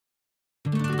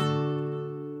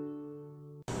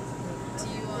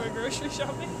grocery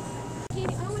shopping. Katie, I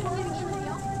don't want to leave again,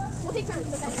 y'all. We'll take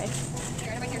turns. Okay.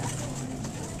 Here, right here.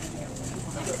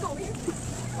 Let's go over here.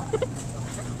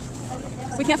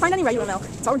 We can't find any regular milk.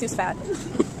 It's all reduced fat.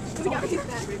 We got reduced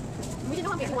fat. We didn't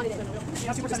know how much we wanted it.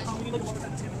 Yeah, 2%. We need like 1%.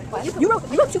 What? You wrote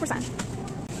 2%.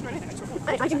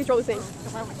 I can control this thing.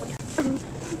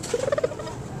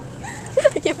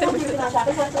 I can't fit it.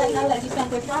 If you spend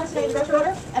 $50 today in the grocery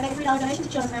order and make a $3 donation to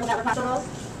Children's Memorial Network Hospitals,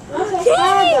 we'll take Hey,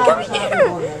 $5 come off here. your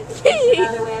order. Hey.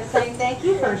 Another way of saying thank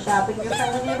you for shopping your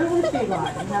friendly neighborhood food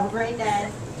line. And have a great day.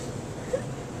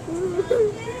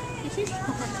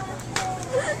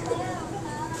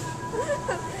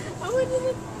 I wanted to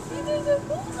see there's a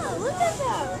pool. Look at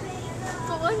that.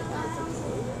 But what?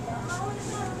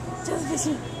 Just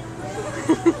fishy.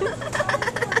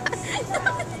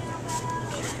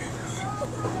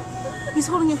 He's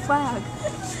holding a flag.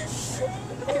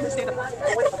 Do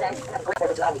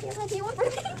you want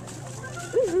birthday?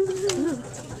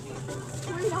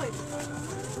 Where are we going?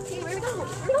 Hey, where are we going?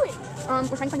 Where are we going?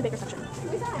 We're trying to find the baker section.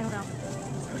 Where's that? I don't know. I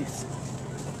Produce.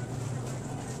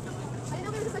 didn't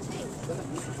know there was such thing.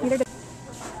 Neither did.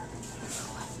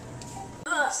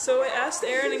 So I asked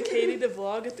Aaron and Katie to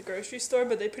vlog at the grocery store,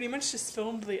 but they pretty much just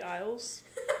filmed the aisles.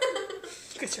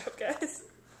 Good job, guys.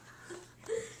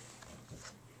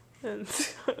 And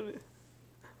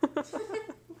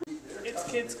it's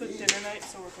kids cook dinner night,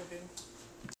 so we're cooking.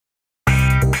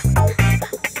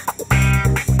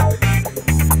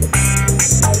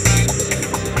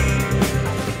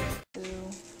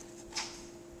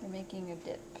 We're making a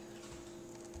dip.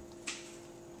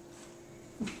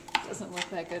 Doesn't look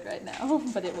that good right now,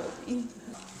 but it will be.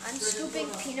 I'm scooping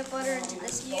peanut butter into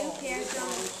this new character.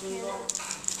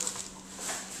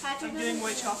 I'm getting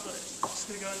white chocolate. Just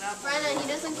gonna go in that. Brenna, he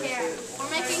doesn't care. We're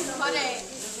making pudding.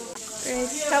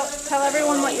 Tell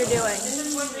everyone what you're doing.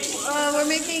 We're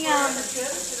making,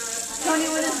 Tony,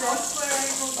 what is this?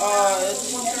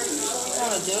 It's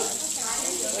kind of dip.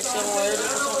 Like 7 layers or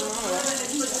something.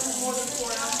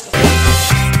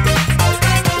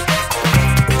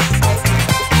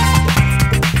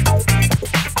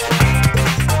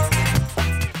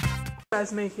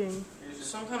 Guys making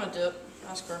Some kind of dip.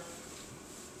 Ask her.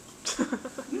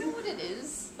 You know what it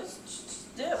is? It's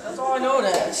just dip. That's all I know it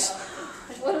is.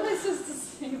 What am I supposed to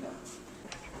say about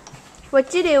it?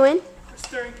 What you doing? we're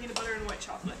stirring peanut butter and white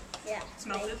chocolate. Yeah. It's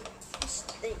melted.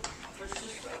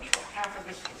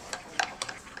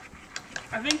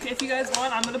 I think if you guys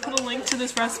want, I'm gonna put a link to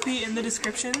this recipe in the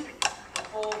description.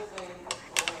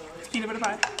 It's peanut butter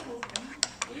pie.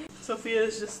 Sophia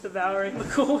is just devouring the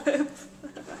Cool Whip.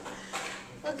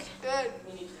 Looks good.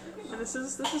 And this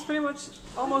is pretty much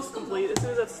almost complete. As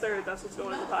soon as that's stirred, that's what's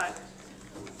going in the pie.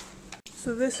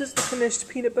 So this is the finished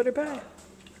peanut butter pie.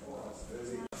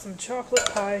 Some chocolate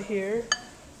pie here.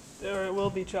 Or it will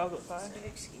be chocolate pie.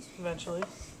 Eventually.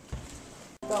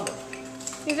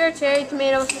 These are cherry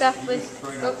tomato stuffed with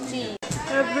smoked cheese.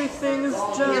 Everything is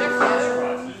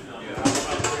done.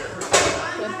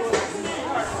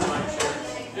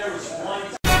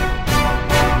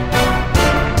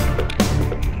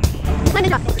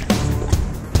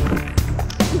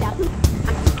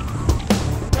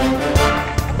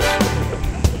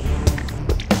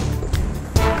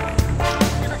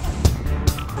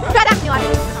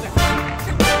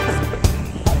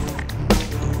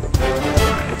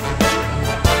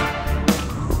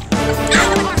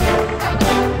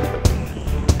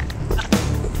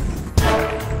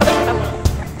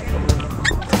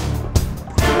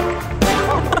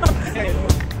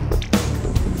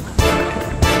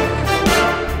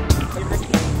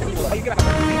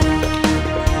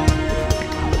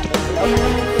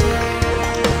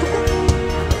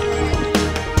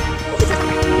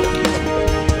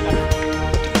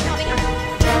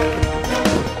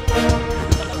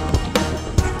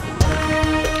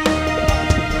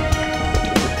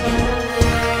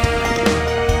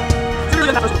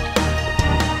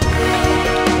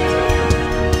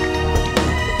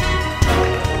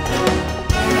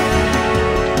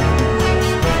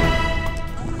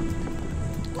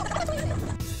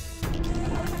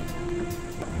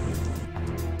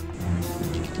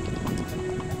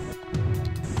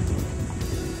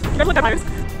 Look at ours.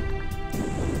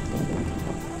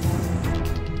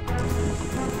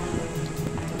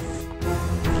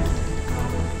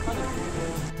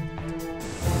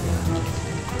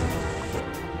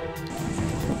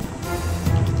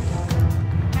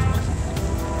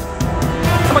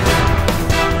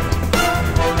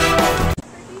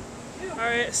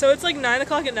 Alright, so it's like 9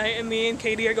 o'clock at night and me and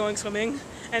Katie are going swimming,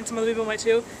 and some other people might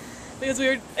too, because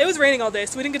it was raining all day,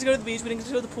 so we didn't get to go to the beach, we didn't get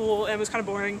to go to the pool, and it was kind of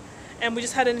boring. and we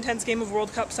just had an intense game of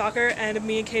World Cup soccer, and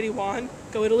me and Katie won,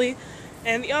 go Italy,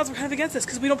 and the odds were kind of against us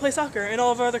because we don't play soccer and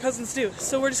all of our other cousins do,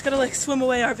 so we're just gonna like swim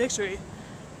away our victory.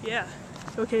 Yeah,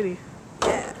 go Katie.